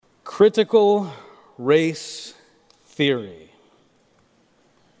Critical race theory.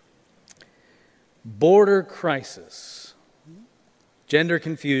 Border crisis. Gender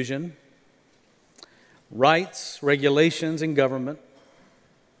confusion. Rights, regulations, and government.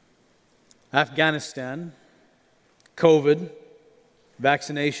 Afghanistan. COVID.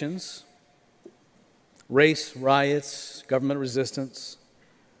 Vaccinations. Race riots, government resistance.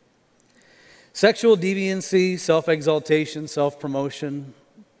 Sexual deviancy, self-exaltation, self-promotion.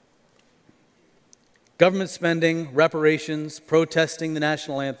 Government spending, reparations, protesting the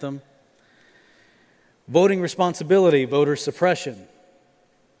national anthem, voting responsibility, voter suppression,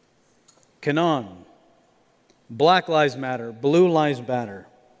 Kanon, Black Lives Matter, Blue Lives Matter,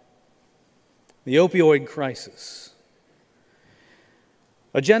 the opioid crisis,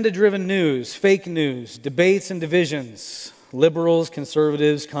 agenda-driven news, fake news, debates and divisions, liberals,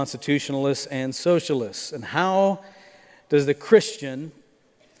 conservatives, constitutionalists, and socialists. And how does the Christian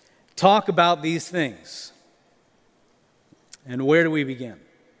talk about these things? And where do we begin?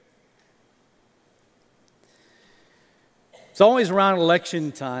 It's always around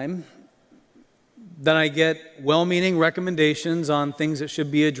election time that I get well-meaning recommendations on things that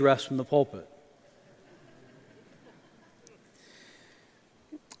should be addressed from the pulpit.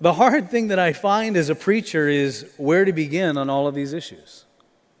 The hard thing that I find as a preacher is where to begin on all of these issues.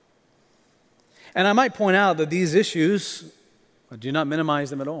 And I might point out that these issues, I do not minimize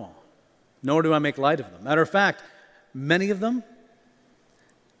them at all, nor do I make light of them. Matter of fact, many of them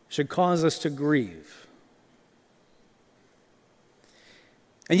should cause us to grieve.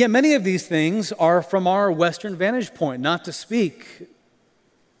 And yet many of these things are from our Western vantage point, not to speak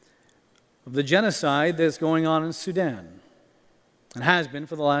of the genocide that's going on in Sudan and has been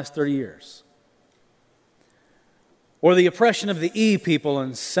for the last 30 years. Or the oppression of the E people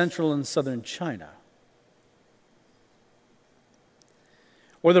in central and southern China.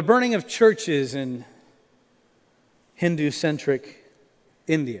 Or the burning of churches in Hindu-centric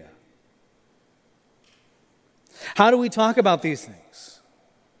India. How do we talk about these things?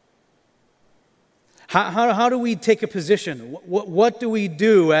 How do we take a position? What do we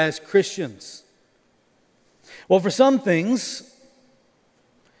do as Christians? Well, for some things,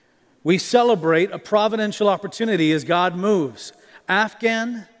 we celebrate a providential opportunity as God moves.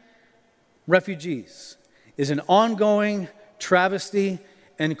 Afghan refugees is an ongoing travesty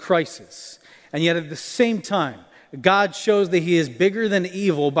and crisis. And yet at the same time, God shows that He is bigger than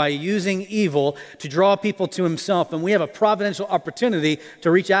evil by using evil to draw people to Himself. And we have a providential opportunity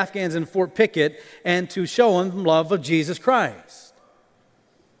to reach Afghans in Fort Pickett and to show them the love of Jesus Christ.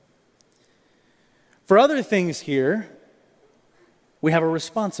 For other things here, we have a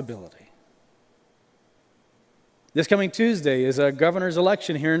responsibility. This coming Tuesday is a governor's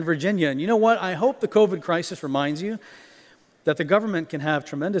election here in Virginia. And you know what? I hope the COVID crisis reminds you that the government can have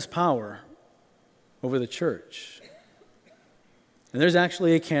tremendous power over the church. And there's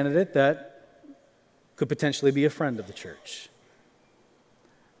actually a candidate that could potentially be a friend of the church.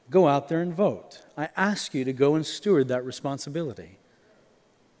 Go out there and vote. I ask you to go and steward that responsibility.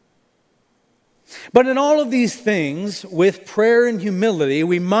 But in all of these things, with prayer and humility,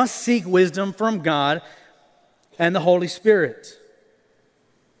 we must seek wisdom from God and the Holy Spirit.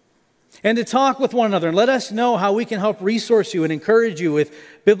 And to talk with one another and let us know how we can help resource you and encourage you with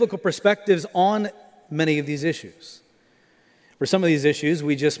biblical perspectives on many of these issues. For some of these issues,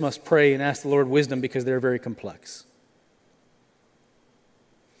 we just must pray and ask the Lord wisdom because they're very complex.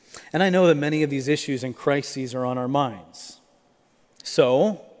 And I know that many of these issues and crises are on our minds.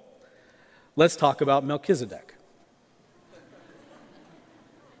 So, let's talk about Melchizedek.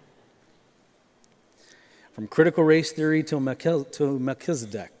 From critical race theory to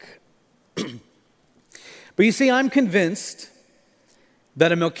Melchizedek. But you see, I'm convinced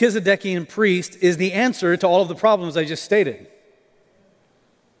that a Melchizedekian priest is the answer to all of the problems I just stated.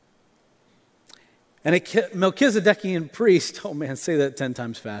 And a Melchizedekian priest, oh man, say that 10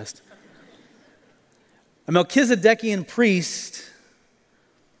 times fast. A Melchizedekian priest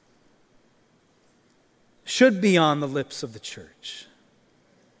should be on the lips of the church.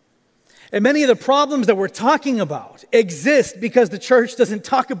 And many of the problems that we're talking about exist because the church doesn't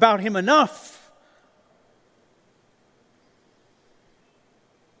talk about him enough.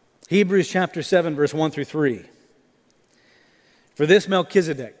 Hebrews chapter 7, verse 1 through 3. For this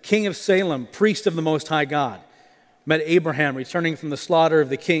Melchizedek, king of Salem, priest of the Most High God, met Abraham returning from the slaughter of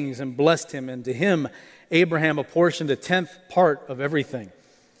the kings and blessed him, and to him Abraham apportioned a 10th part of everything.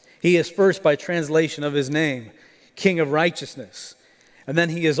 He is first by translation of his name, King of Righteousness. And then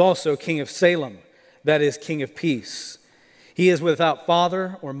he is also King of Salem, that is, King of Peace. He is without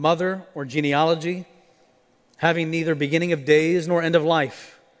father or mother or genealogy, having neither beginning of days nor end of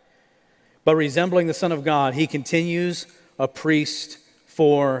life. but resembling the Son of God, he continues a priest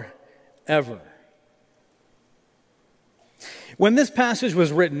forever. When this passage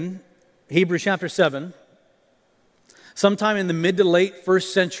was written, Hebrews chapter 7, sometime in the mid to late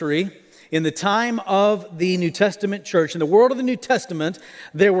first century, in the time of the New Testament church, in the world of the New Testament,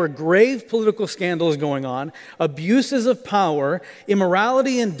 there were grave political scandals going on, abuses of power,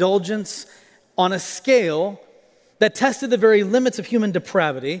 immorality, indulgence on a scale that tested the very limits of human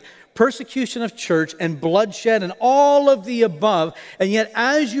depravity, persecution of church, and bloodshed, and all of the above. And yet,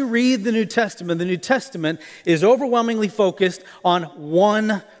 as you read the New Testament is overwhelmingly focused on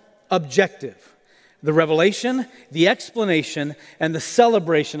one objective: the revelation, the explanation, and the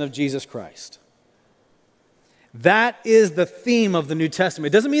celebration of Jesus Christ. That is the theme of the New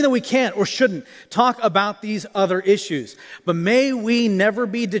Testament. It doesn't mean that we can't or shouldn't talk about these other issues, but may we never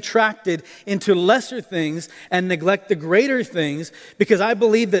be detracted into lesser things and neglect the greater things, because I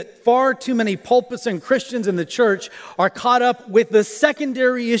believe that far too many pulpits and Christians in the church are caught up with the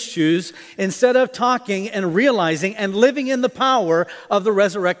secondary issues instead of talking and realizing and living in the power of the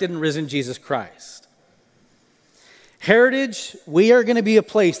resurrected and risen Jesus Christ. Heritage, we are going to be a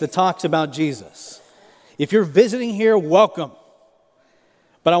place that talks about Jesus. If you're visiting here, welcome.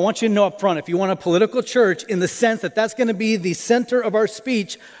 But I want you to know up front, if you want a political church in the sense that that's going to be the center of our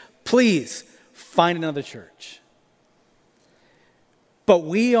speech, please find another church. But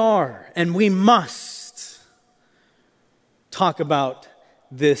we are, and we must, talk about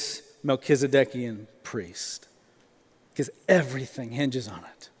this Melchizedekian priest, because everything hinges on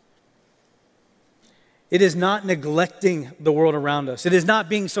it. It is not neglecting the world around us. It is not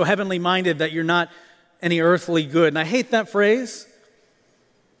being so heavenly minded that you're not any earthly good. And I hate that phrase,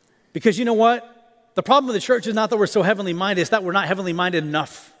 because you know what? The problem with the church is not that we're so heavenly minded, it's that we're not heavenly minded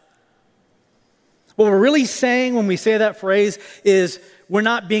enough. What we're really saying when we say that phrase is we're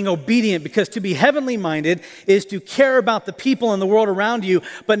not being obedient, because to be heavenly minded is to care about the people in the world around you,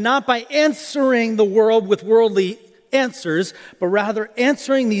 but not by answering the world with worldly answers, but rather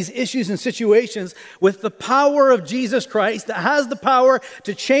answering these issues and situations with the power of Jesus Christ that has the power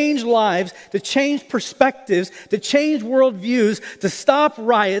to change lives, to change perspectives, to change worldviews, to stop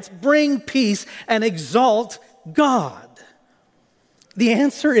riots, bring peace, and exalt God. The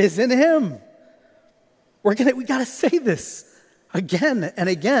answer is in Him. We got to say this again and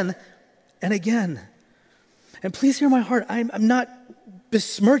again and again. And please hear my heart. I'm not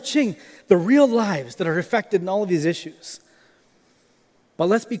besmirching the real lives that are affected in all of these issues. But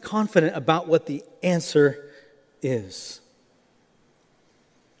let's be confident about what the answer is.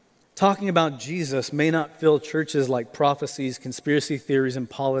 Talking about Jesus may not fill churches like prophecies, conspiracy theories, and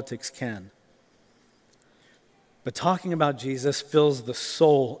politics can. But talking about Jesus fills the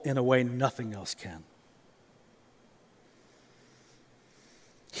soul in a way nothing else can.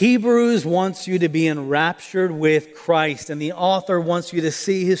 Hebrews wants you to be enraptured with Christ, and the author wants you to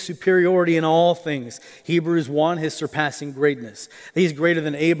see His superiority in all things. Hebrews 1, His surpassing greatness. He's greater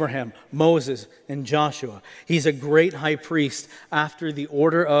than Abraham, Moses, and Joshua. He's a great high priest after the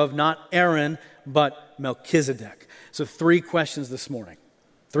order of not Aaron, but Melchizedek. So 3 questions this morning.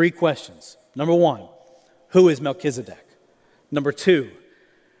 3 questions. Number 1, who is Melchizedek? Number 2,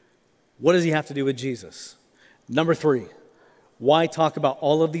 what does he have to do with Jesus? Number 3, why talk about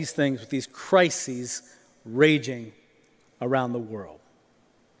all of these things with these crises raging around the world?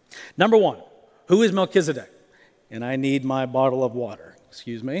 Number 1, who is Melchizedek? And I need my bottle of water.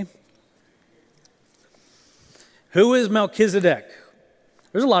 Excuse me. Who is Melchizedek?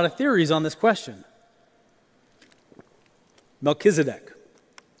 There's a lot of theories on this question. Melchizedek,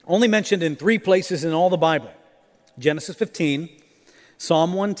 only mentioned in 3 places in all the Bible. Genesis 15,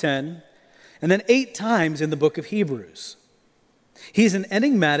 Psalm 110, and then 8 times in the book of Hebrews. He's an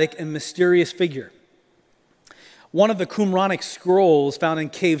enigmatic and mysterious figure. One of the Qumranic scrolls found in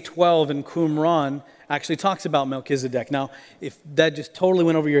Cave 12 in Qumran actually talks about Melchizedek. Now, if that just totally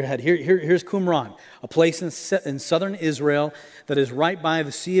went over your head, here's Qumran, a place in southern Israel that is right by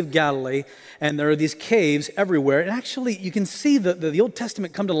the Sea of Galilee, and there are these caves everywhere. And actually, you can see the Old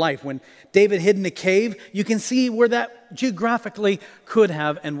Testament come to life. When David hid in a cave, you can see where that geographically could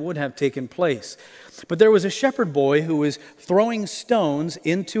have and would have taken place. But there was a shepherd boy who was throwing stones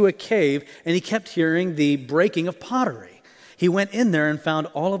into a cave, and he kept hearing the breaking of pottery. He went in there and found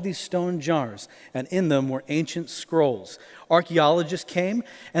all of these stone jars, and in them were ancient scrolls. Archaeologists came,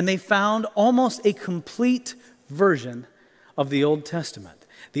 and they found almost a complete version of the Old Testament,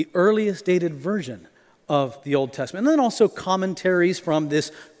 the earliest dated version of the Old Testament. And then also commentaries from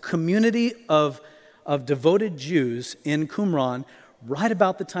this community of devoted Jews in Qumran right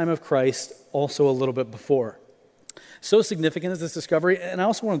about the time of Christ, also a little bit before. So significant is this discovery, and I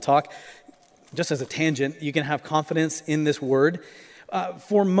also want to talk just as a tangent, you can have confidence in this word.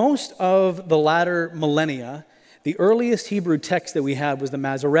 For most of the latter millennia, the earliest Hebrew text that we had was the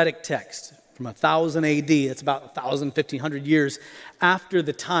Masoretic text from 1000 AD. It's about 1,500 years after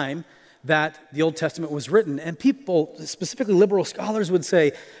the time that the Old Testament was written. And people, specifically liberal scholars, would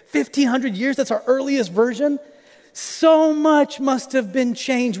say, 1,500 years, that's our earliest version? So much must have been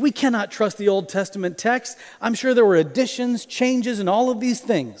changed. We cannot trust the Old Testament text. I'm sure there were additions, changes, and all of these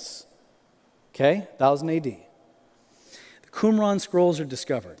things. Okay, 1000 AD. The Qumran scrolls are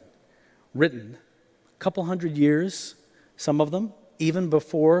discovered, written a couple hundred years, some of them, even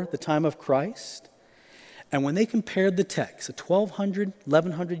before the time of Christ. And when they compared the text, a 1,200,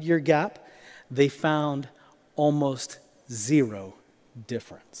 1,100 year gap, they found almost zero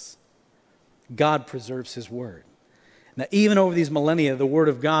difference. God preserves his word. Now, even over these millennia, the word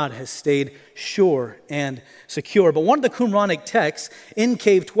of God has stayed sure and secure. But one of the Qumranic texts in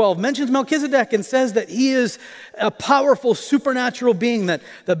Cave 12 mentions Melchizedek and says that he is a powerful supernatural being that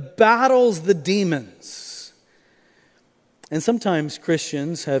battles the demons. And sometimes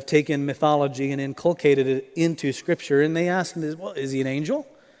Christians have taken mythology and inculcated it into Scripture, and they ask, well, is he an angel?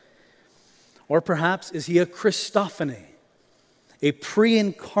 Or perhaps is he a Christophany, a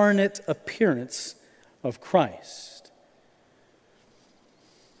pre-incarnate appearance of Christ?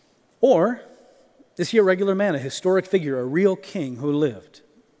 Or is he a regular man, a historic figure, a real king who lived?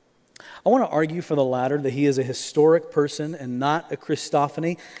 I want to argue for the latter, that he is a historic person and not a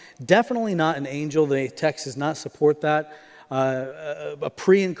Christophany. Definitely not an angel. The text does not support that. A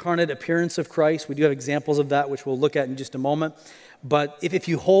pre-incarnate appearance of Christ. We do have examples of that, which we'll look at in just a moment. But if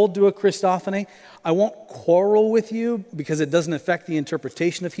you hold to a Christophany, I won't quarrel with you because it doesn't affect the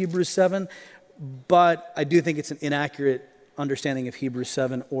interpretation of Hebrews 7, but I do think it's an inaccurate understanding of Hebrews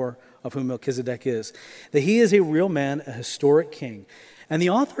 7 or of who Melchizedek is. That he is a real man, a historic king. And the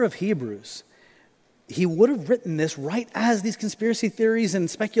author of Hebrews, he would have written this right as these conspiracy theories and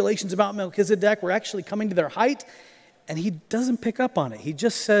speculations about Melchizedek were actually coming to their height, and he doesn't pick up on it. He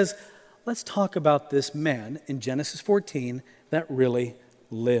just says, let's talk about this man in Genesis 14 that really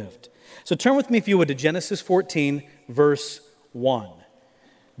lived. So turn with me, if you would, to Genesis 14, verse 1.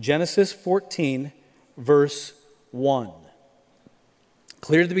 Genesis 14, verse 1.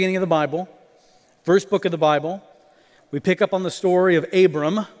 Clear to the beginning of the Bible, first book of the Bible. We pick up on the story of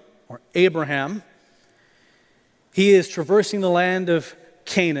Abram, or Abraham. He is traversing the land of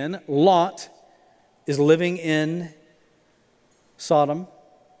Canaan. Lot is living in Sodom.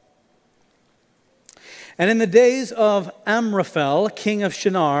 And in the days of Amraphel, king of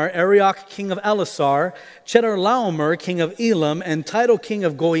Shinar, Arioch, king of Elasar, Chedorlaomer, king of Elam, and Tidal, king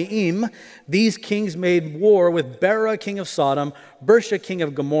of Goyim, these kings made war with Bera, king of Sodom, Bersha, king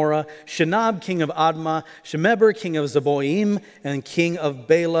of Gomorrah, Shinab, king of Admah, Shemeber, king of Zeboim, and king of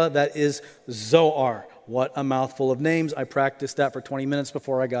Bela, that is Zoar. What a mouthful of names. I practiced that for 20 minutes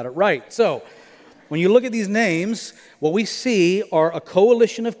before I got it right. So, when you look at these names, what we see are a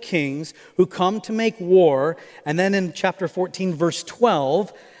coalition of kings who come to make war. And then in chapter 14, verse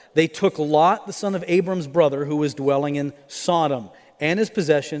 12, they took Lot, the son of Abram's brother, who was dwelling in Sodom, and his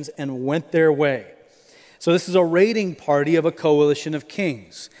possessions, and went their way. So this is a raiding party of a coalition of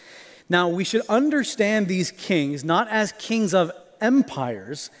kings. Now, we should understand these kings not as kings of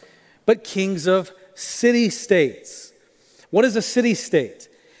empires, but kings of city-states. What is a city-state?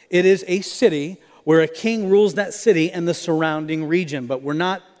 It is a city where a king rules that city and the surrounding region. But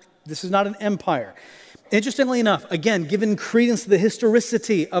this is not an empire. Interestingly enough, again, given credence to the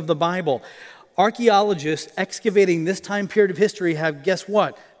historicity of the Bible, archaeologists excavating this time period of history have, guess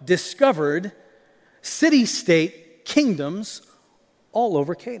what? Discovered city-state kingdoms all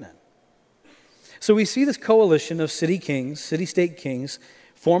over Canaan. So we see this coalition of city-state kings,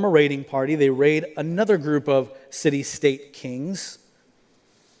 form a raiding party. They raid another group of city-state kings.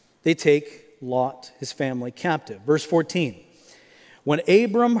 They take Lot, his family, captive. Verse 14, when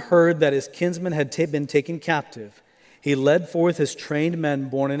Abram heard that his kinsman had been taken captive, he led forth his trained men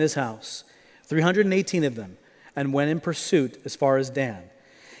born in his house, 318 of them, and went in pursuit as far as Dan.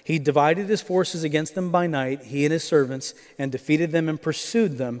 He divided his forces against them by night, he and his servants, and defeated them and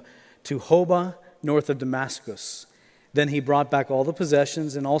pursued them to Hobah, north of Damascus. Then he brought back all the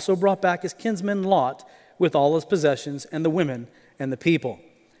possessions and also brought back his kinsman Lot with all his possessions and the women and the people.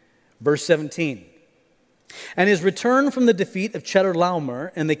 Verse 17, and his return from the defeat of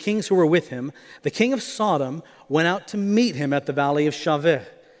Chedorlaomer and the kings who were with him, the king of Sodom went out to meet him at the valley of Shaveh,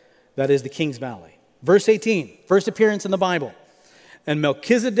 that is the king's valley. Verse 18, first appearance in the Bible. And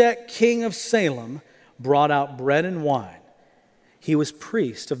Melchizedek, king of Salem, brought out bread and wine. He was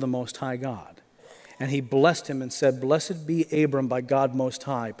priest of the Most High God. And he blessed him and said, "Blessed be Abram by God Most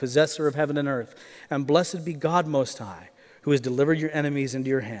High, possessor of heaven and earth. And blessed be God Most High, who has delivered your enemies into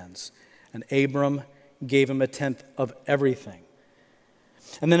your hands." And Abram gave him a tenth of everything.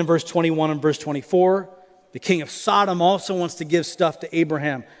 And then in verse 21 and verse 24, the king of Sodom also wants to give stuff to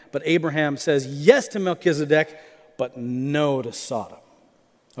Abraham. But Abraham says yes to Melchizedek, but no to Sodom.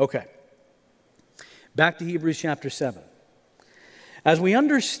 Okay. Back to Hebrews chapter 7. As we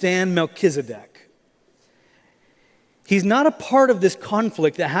understand Melchizedek, he's not a part of this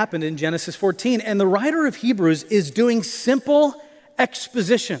conflict that happened in Genesis 14. And the writer of Hebrews is doing simple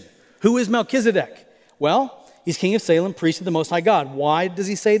exposition. Who is Melchizedek? Well, he's king of Salem, priest of the Most High God. Why does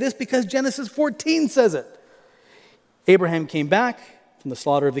he say this? Because Genesis 14 says it. Abraham came back from the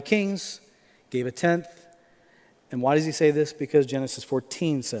slaughter of the kings, gave a tenth. And why does he say this? Because Genesis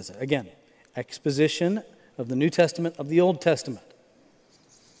 14 says it. Again, exposition of the New Testament, of the Old Testament.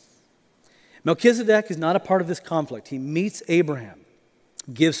 Melchizedek is not a part of this conflict. He meets Abraham,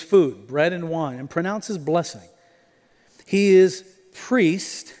 gives food, bread and wine, and pronounces blessing. He is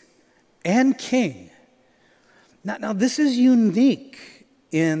priest and king. Now, this is unique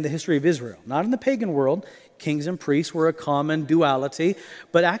in the history of Israel. Not in the pagan world. Kings and priests were a common duality.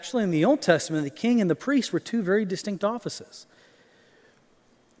 But actually in the Old Testament, the king and the priest were two very distinct offices.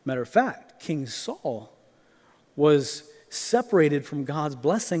 Matter of fact, King Saul was separated from God's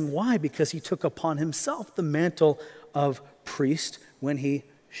blessing. Why? Because he took upon himself the mantle of priest when he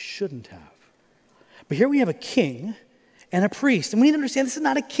shouldn't have. But here we have a king and a priest. And we need to understand this is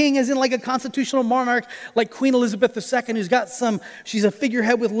not a king as in like a constitutional monarch like Queen Elizabeth II who's got she's a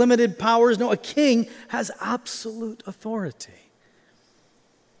figurehead with limited powers. No, a king has absolute authority.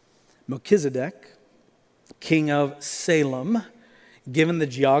 Melchizedek, king of Salem, given the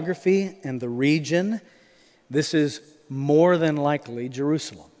geography and the region, this is more than likely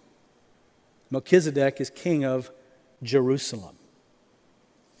Jerusalem. Melchizedek is king of Jerusalem.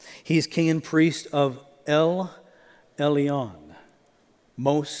 He's king and priest of El Elyon,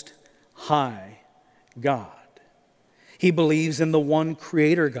 Most High God. He believes in the one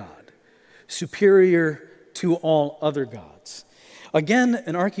Creator God, superior to all other gods. Again,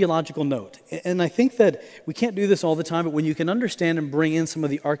 an archaeological note, and I think that we can't do this all the time, but when you can understand and bring in some of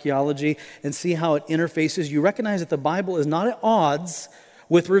the archaeology and see how it interfaces, you recognize that the Bible is not at odds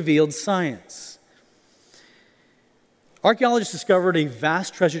with revealed science. Archaeologists discovered a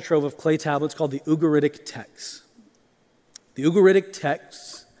vast treasure trove of clay tablets called the Ugaritic texts. The Ugaritic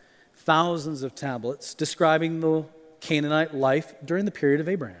texts, thousands of tablets describing the Canaanite life during the period of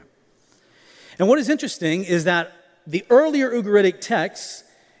Abraham. And what is interesting is that the earlier Ugaritic texts,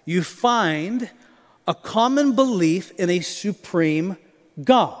 you find a common belief in a supreme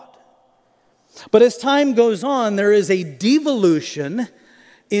God. But as time goes on, there is a devolution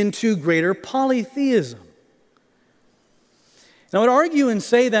into greater polytheism. Now, I would argue and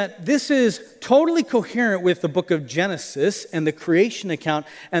say that this is totally coherent with the book of Genesis and the creation account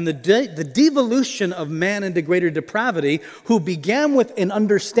and the devolution of man into greater depravity, who began with an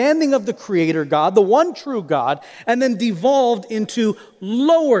understanding of the Creator God, the one true God, and then devolved into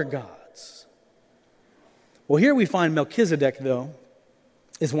lower gods. Well, here we find Melchizedek, though,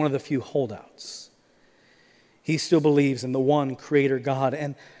 is one of the few holdouts. He still believes in the one Creator God.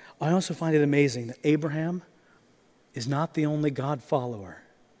 And I also find it amazing that Abraham is not the only God follower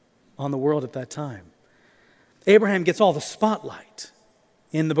on the world at that time. Abraham gets all the spotlight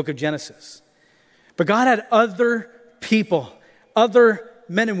in the book of Genesis. But God had other people, other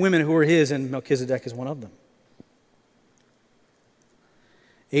men and women who were his, and Melchizedek is one of them.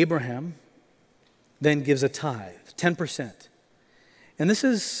 Abraham then gives a tithe, 10%. And this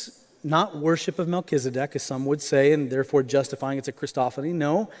is not worship of Melchizedek, as some would say, and therefore justifying it's a Christophany.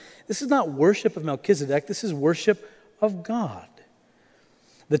 No, this is not worship of Melchizedek. This is worship of God.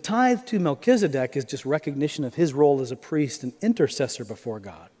 The tithe to Melchizedek is just recognition of his role as a priest and intercessor before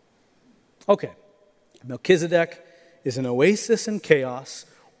God. Okay, Melchizedek is an oasis in chaos,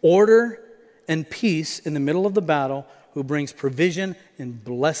 order and peace in the middle of the battle, who brings provision and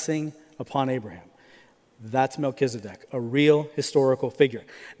blessing upon Abraham. That's Melchizedek, a real historical figure.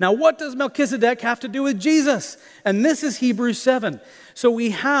 Now, what does Melchizedek have to do with Jesus? And this is Hebrews 7. So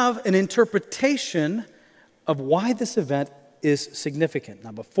we have an interpretation of why this event is significant.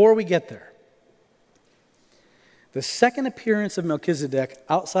 Now, before we get there, the second appearance of Melchizedek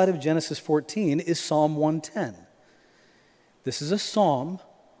outside of Genesis 14 is Psalm 110. This is a psalm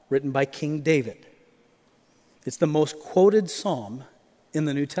written by King David. It's the most quoted psalm in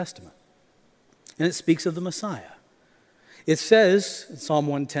the New Testament. And it speaks of the Messiah. It says in Psalm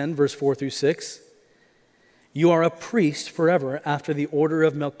 110, verse 4 through 6, "You are a priest forever after the order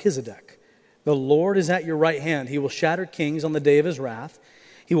of Melchizedek. The Lord is at your right hand. He will shatter kings on the day of his wrath.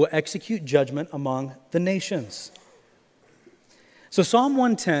 He will execute judgment among the nations. So Psalm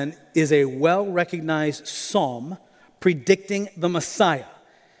 110 is a well-recognized psalm predicting the Messiah.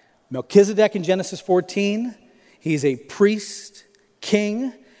 Melchizedek in Genesis 14, he's a priest,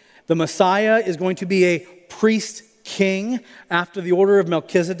 king. The Messiah is going to be a priest, king after the order of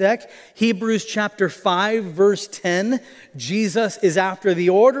Melchizedek. Hebrews chapter 5, verse 10, Jesus is after the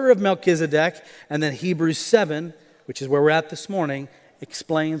order of Melchizedek. And then Hebrews 7, which is where we're at this morning,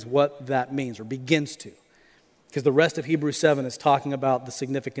 explains what that means, or begins to. Because the rest of Hebrews 7 is talking about the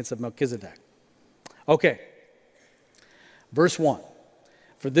significance of Melchizedek. Okay, verse 1.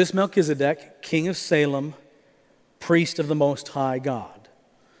 For this Melchizedek, king of Salem, priest of the Most High God.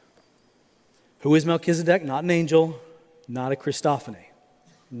 Who is Melchizedek? Not an angel, not a Christophany.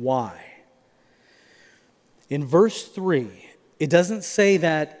 Why? In verse 3, it doesn't say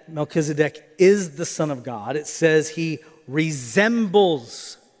that Melchizedek is the Son of God. It says he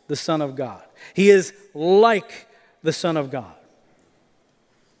resembles the Son of God. He is like the Son of God.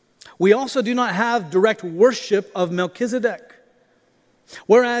 We also do not have direct worship of Melchizedek.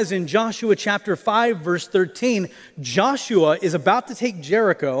 Whereas in Joshua chapter 5, verse 13, Joshua is about to take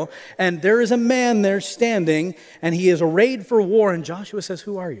Jericho, and there is a man there standing, and he is arrayed for war, and Joshua says,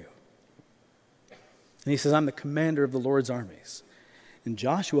 "Who are you?" And he says, "I'm the commander of the Lord's armies." And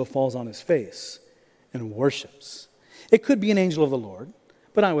Joshua falls on his face and worships. It could be an angel of the Lord,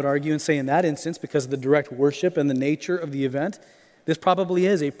 but I would argue and say in that instance, because of the direct worship and the nature of the event, this probably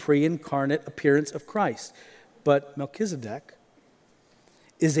is a pre-incarnate appearance of Christ. But Melchizedek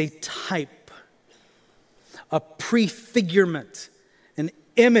is a type, a prefigurement, an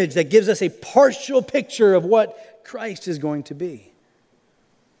image that gives us a partial picture of what Christ is going to be.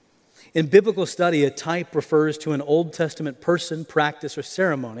 In biblical study, a type refers to an Old Testament person, practice, or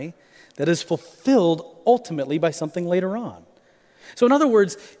ceremony that is fulfilled ultimately by something later on. So in other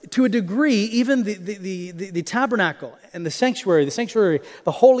words, to a degree, even the tabernacle and the sanctuary,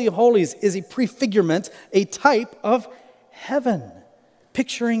 the Holy of Holies is a prefigurement, a type of heaven.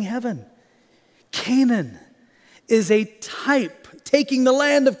 Picturing heaven. Canaan is a type, taking the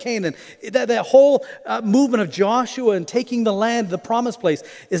land of Canaan. That whole movement of Joshua and taking the land, the promised place,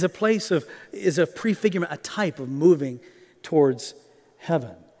 is a prefigurement, a type of moving towards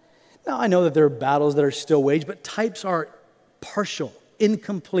heaven. Now, I know that there are battles that are still waged, but types are partial,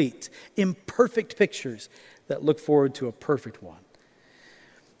 incomplete, imperfect pictures that look forward to a perfect one.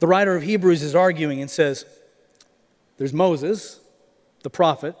 The writer of Hebrews is arguing and says, there's Moses, the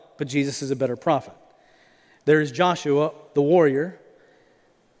prophet, but Jesus is a better prophet. There's Joshua, the warrior.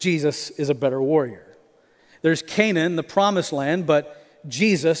 Jesus is a better warrior. There's Canaan, the promised land, but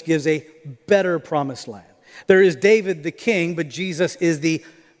Jesus gives a better promised land. There is David, the king, but Jesus is the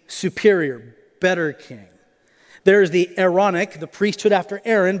superior, better king. There is the Aaronic, the priesthood after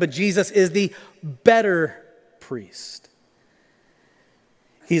Aaron, but Jesus is the better priest.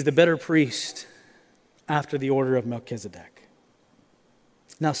 He's the better priest after the order of Melchizedek.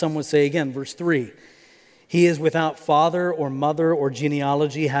 Now some would say again, verse 3, he is without father or mother or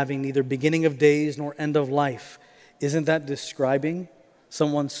genealogy, having neither beginning of days nor end of life. Isn't that describing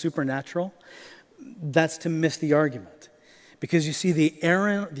someone supernatural? That's to miss the argument. Because you see, the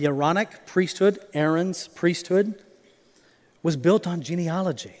Aaronic priesthood, Aaron's priesthood, was built on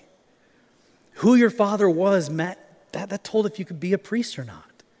genealogy. Who your father was, that told if you could be a priest or not.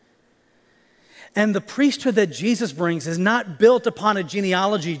 And the priesthood that Jesus brings is not built upon a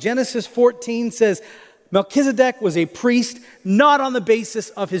genealogy. Genesis 14 says Melchizedek was a priest not on the basis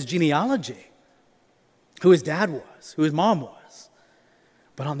of his genealogy, who his dad was, who his mom was,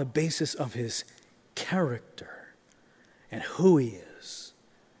 but on the basis of his character and who he is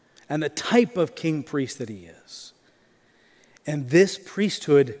and the type of king priest that he is. And this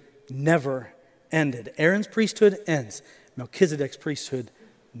priesthood never ended. Aaron's priesthood ends. Melchizedek's priesthood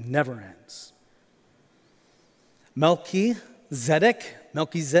never ends. Melchizedek,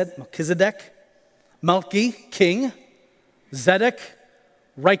 Melchi, king, Zedek,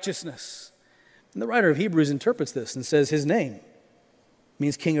 righteousness. And the writer of Hebrews interprets this and says his name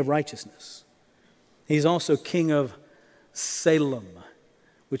means king of righteousness. He's also king of Salem,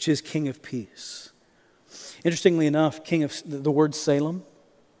 which is king of peace. Interestingly enough, the word Salem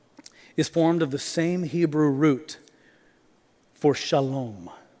is formed of the same Hebrew root for shalom,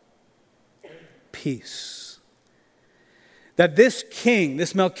 peace. That this king,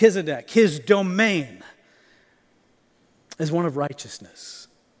 this Melchizedek, his domain is one of righteousness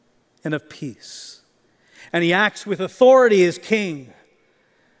and of peace. And he acts with authority as king,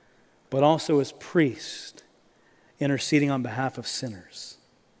 but also as priest, interceding on behalf of sinners.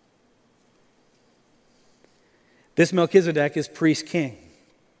 This Melchizedek is priest king.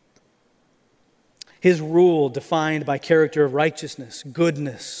 His rule defined by character of righteousness,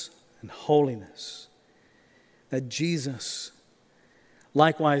 goodness, and holiness. That Jesus,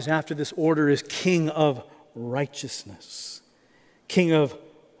 likewise after this order, is king of righteousness, king of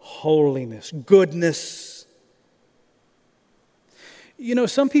holiness, goodness. You know,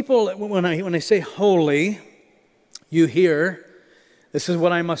 some people, when I say holy, you hear, this is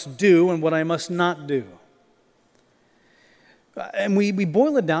what I must do and what I must not do. And we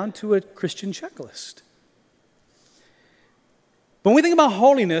boil it down to a Christian checklist. But when we think about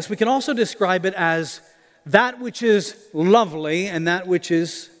holiness, we can also describe it as that which is lovely and that which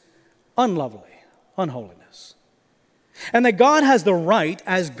is unlovely, unholiness. And that God has the right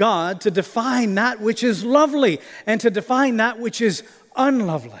as God to define that which is lovely and to define that which is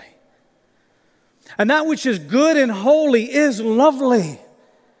unlovely. And that which is good and holy is lovely.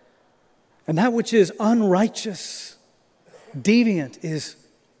 And that which is unrighteous, deviant, is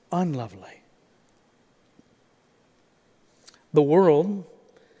unlovely. The world,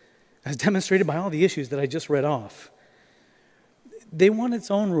 as demonstrated by all the issues that I just read off, they want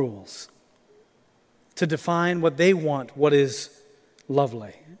its own rules to define what they want, what is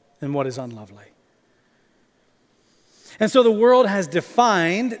lovely and what is unlovely. And so the world has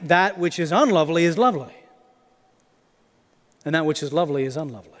defined that which is unlovely is lovely, and that which is lovely is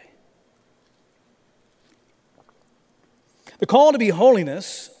unlovely. The call to be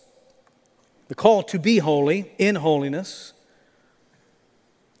holiness, the call to be holy in holiness,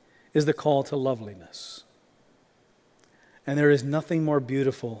 is the call to loveliness. And there is nothing more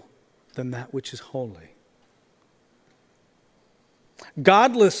beautiful than that which is holy.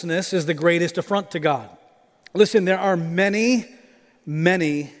 Godlessness is the greatest affront to God. Listen, there are many,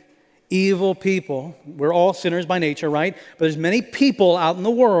 many evil people. We're all sinners by nature, right? But there's many people out in the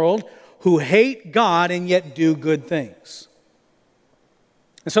world who hate God and yet do good things.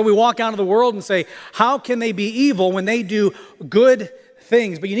 And so we walk out of the world and say, how can they be evil when they do good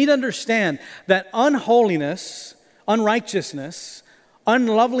things? But you need to understand that unholiness, unrighteousness,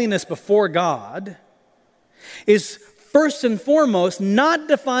 unloveliness before God is first and foremost not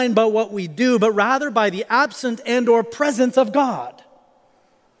defined by what we do, but rather by the absent and or presence of God.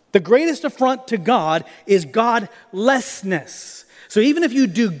 The greatest affront to God is godlessness. So even if you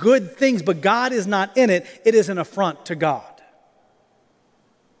do good things, but God is not in it, it is an affront to God.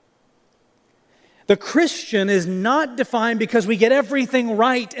 The Christian is not defined because we get everything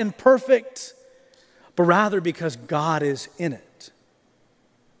right and perfect, but rather because God is in it.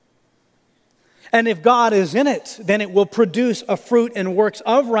 And if God is in it, then it will produce a fruit and works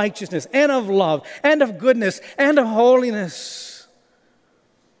of righteousness and of love and of goodness and of holiness.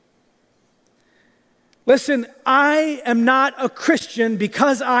 Listen, I am not a Christian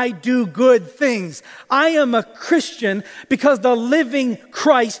because I do good things. I am a Christian because the living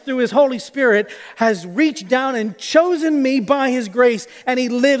Christ, through His Holy Spirit, has reached down and chosen me by His grace, and He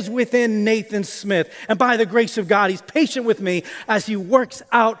lives within Nathan Smith. And by the grace of God, He's patient with me as He works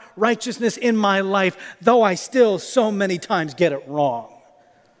out righteousness in my life, though I still so many times get it wrong.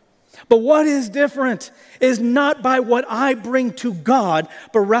 But what is different is not by what I bring to God,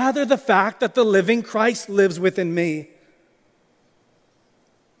 but rather the fact that the living Christ lives within me.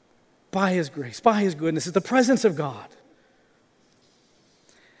 By His grace, by His goodness, is the presence of God.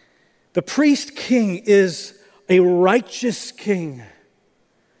 The priest king is a righteous king,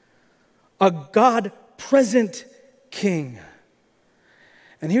 a God-present king.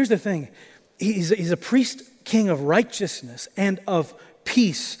 And here's the thing, he's a priest king of righteousness and of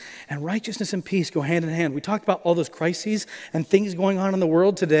peace. And righteousness and peace go hand in hand. We talked about all those crises and things going on in the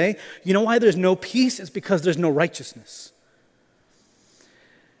world today. You know why there's no peace? It's because there's no righteousness.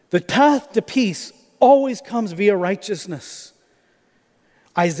 The path to peace always comes via righteousness.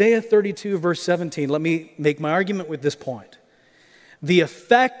 Isaiah 32 verse 17. Let me make my argument with this point. The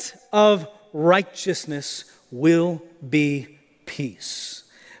effect of righteousness will be peace.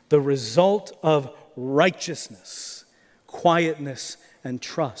 The result of righteousness, quietness, and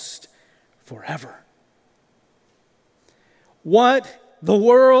trust forever. What the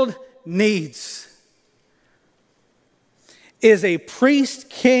world needs is a priest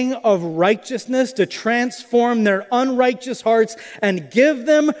king of righteousness to transform their unrighteous hearts and give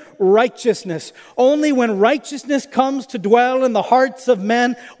them righteousness. Only when righteousness comes to dwell in the hearts of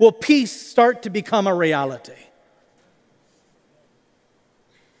men will peace start to become a reality.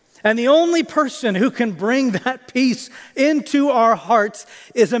 And the only person who can bring that peace into our hearts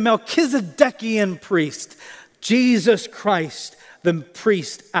is a Melchizadekian priest, Jesus Christ, the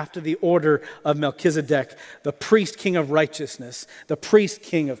priest after the order of Melchizedek, the priest king of righteousness, the priest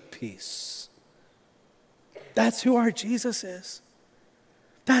king of peace. That's who our Jesus is.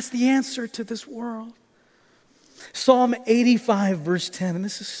 That's the answer to this world. Psalm 85, verse 10, and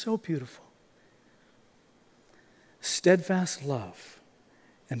this is so beautiful. Steadfast love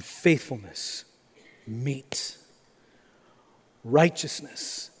and faithfulness meet.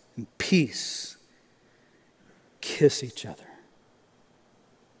 Righteousness and peace kiss each other.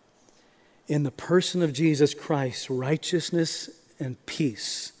 In the person of Jesus Christ, righteousness and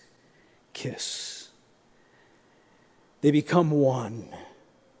peace kiss. They become one.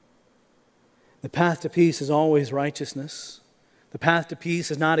 The path to peace is always righteousness. The path to peace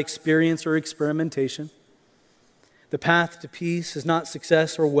is not experience or experimentation. The path to peace is not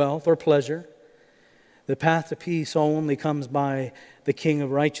success or wealth or pleasure. The path to peace only comes by the King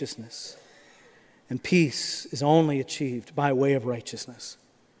of righteousness. And peace is only achieved by way of righteousness.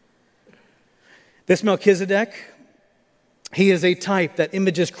 This Melchizedek, he is a type that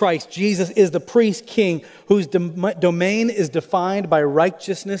images Christ. Jesus is the priest king whose domain is defined by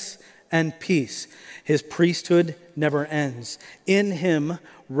righteousness and peace. His priesthood never ends. In him,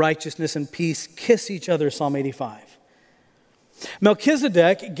 righteousness and peace kiss each other, Psalm 85.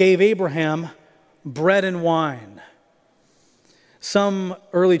 Melchizedek gave Abraham bread and wine. Some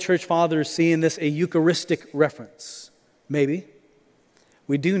early church fathers see in this a Eucharistic reference. Maybe.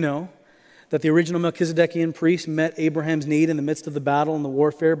 We do know that the original Melchizedekian priest met Abraham's need in the midst of the battle and the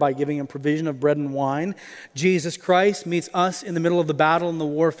warfare by giving him provision of bread and wine. Jesus Christ meets us in the middle of the battle and the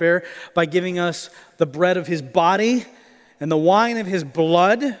warfare by giving us the bread of his body and the wine of his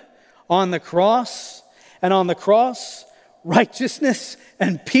blood on the cross. And on the cross, righteousness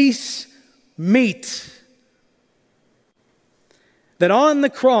and peace meet. That on the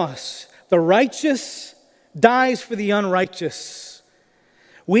cross, the righteous dies for the unrighteous.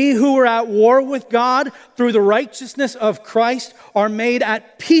 We who are at war with God through the righteousness of Christ are made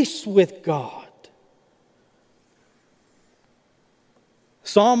at peace with God.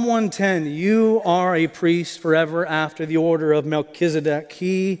 Psalm 110, you are a priest forever after the order of Melchizedek.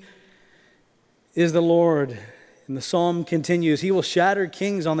 He is the Lord. And the psalm continues, he will shatter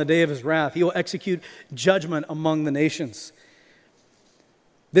kings on the day of his wrath. He will execute judgment among the nations.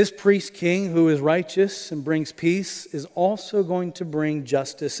 This priest king who is righteous and brings peace is also going to bring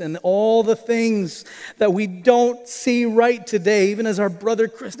justice and all the things that we don't see right today. Even as our brother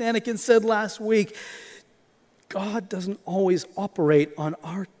Chris Anakin said last week, God doesn't always operate on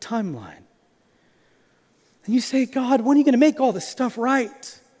our timeline. And you say, God, when are you going to make all this stuff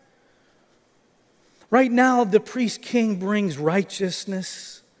right? Right now, the priest king brings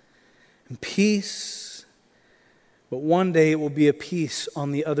righteousness and peace. But one day it will be a peace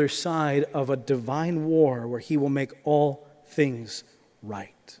on the other side of a divine war where he will make all things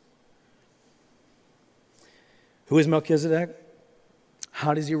right. Who is Melchizedek?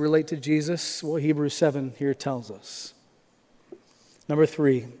 How does he relate to Jesus? Well, Hebrews 7 here tells us. Number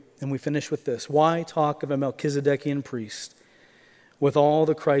 3, and we finish with this. Why talk of a Melchizedekian priest with all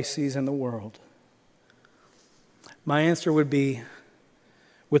the crises in the world? My answer would be,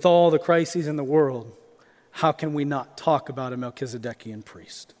 with all the crises in the world, how can we not talk about a Melchizedekian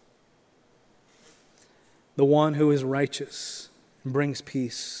priest? The one who is righteous and brings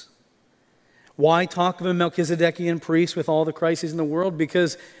peace. Why talk of a Melchizedekian priest with all the crises in the world?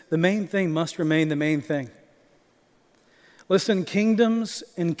 Because the main thing must remain the main thing. Listen, kingdoms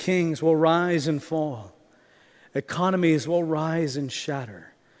and kings will rise and fall. Economies will rise and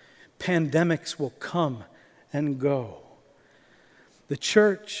shatter. Pandemics will come and go. The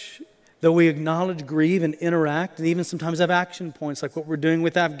church, though we acknowledge, grieve, and interact, and even sometimes have action points like what we're doing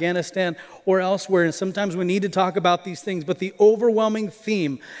with Afghanistan or elsewhere, and sometimes we need to talk about these things, but the overwhelming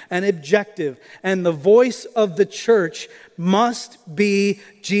theme and objective and the voice of the church must be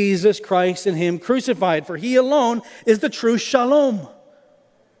Jesus Christ and Him crucified, for He alone is the true shalom.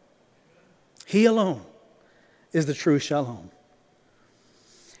 He alone is the true shalom.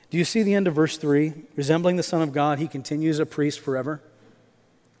 Do you see the end of verse 3? Resembling the Son of God, He continues a priest forever.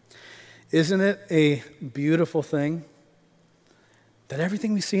 Isn't it a beautiful thing that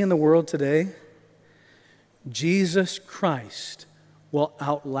everything we see in the world today, Jesus Christ will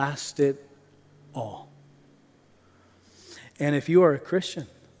outlast it all. And if you are a Christian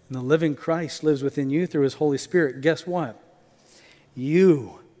and the living Christ lives within you through His Holy Spirit, guess what?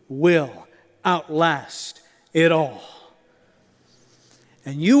 You will outlast it all.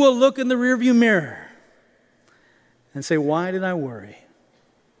 And you will look in the rearview mirror and say, why did I worry?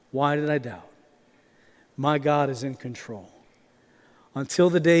 Why did I doubt? My God is in control. Until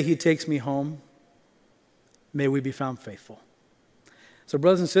the day He takes me home, may we be found faithful. So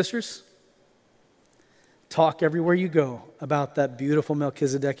brothers and sisters, talk everywhere you go about that beautiful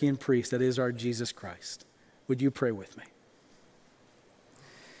Melchizedekian priest that is our Jesus Christ. Would you pray with me?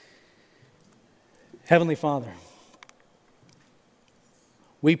 Heavenly Father,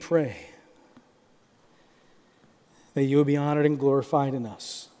 we pray that you will be honored and glorified in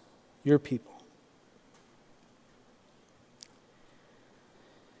us, your people.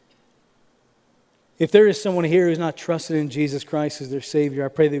 If there is someone here who's not trusted in Jesus Christ as their Savior, I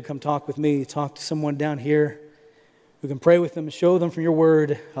pray that you come talk with me, talk to someone down here who can pray with them and show them from your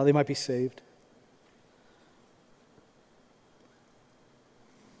word how they might be saved.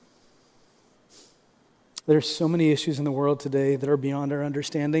 There are so many issues in the world today that are beyond our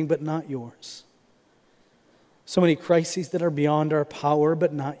understanding, but not yours. So many crises that are beyond our power,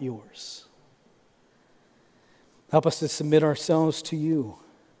 but not yours. Help us to submit ourselves to you,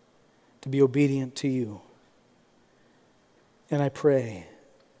 to be obedient to you. And I pray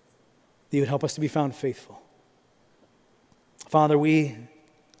that you would help us to be found faithful. Father, we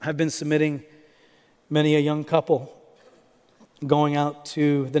have been submitting many a young couple going out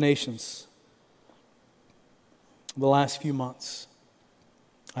to the nations the last few months.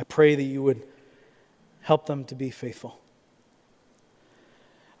 I pray that you would help them to be faithful.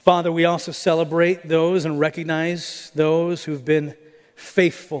 Father, we also celebrate those and recognize those who've been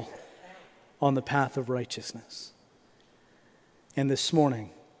faithful on the path of righteousness. And this morning,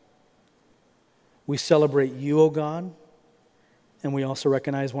 we celebrate you, O God, and we also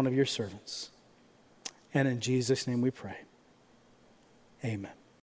recognize one of your servants. And in Jesus' name we pray. Amen.